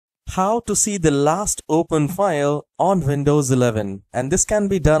how to see the last open file on Windows 11, and this can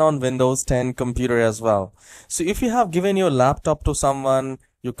be done on Windows 10 computer as well. So if you have given your laptop to someone,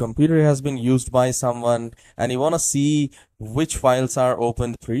 your computer has been used by someone, and you want to see which files are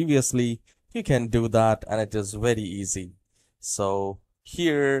opened previously, you can do that, and it is very easy. So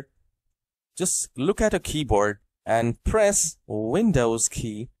here, just look at a keyboard and press Windows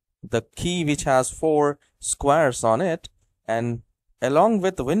key, the key which has 4 squares on it, and along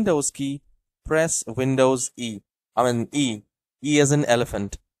with the Windows key, press Windows E. E as in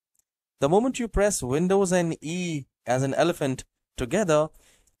elephant. The moment you press Windows and E as an elephant together,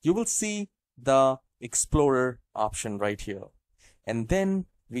 you will see the Explorer option right here. And then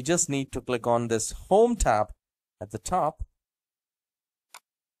we just need to click on this Home tab at the top.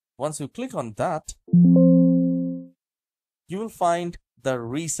 Once you click on that, you will find the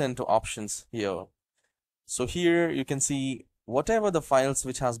recent options here. So here you can see whatever the files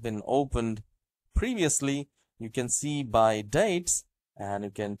which has been opened previously, you can see by dates, and you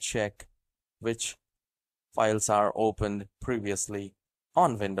can check which files are opened previously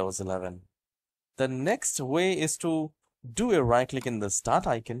on Windows 11. The next way is to do a right click in the start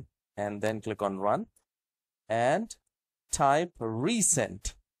icon and then click on run and type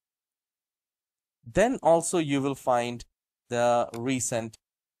recent. Then also you will find the recent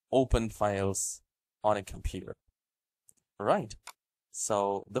opened files on a computer. Right.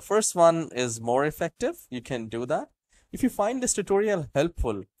 So the first one is more effective. You can do that. If you find this tutorial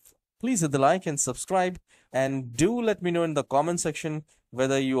helpful, please hit the like and subscribe, and do let me know in the comment section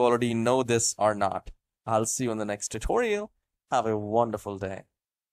whether you already know this or not. I'll see you in the next tutorial. Have a wonderful day.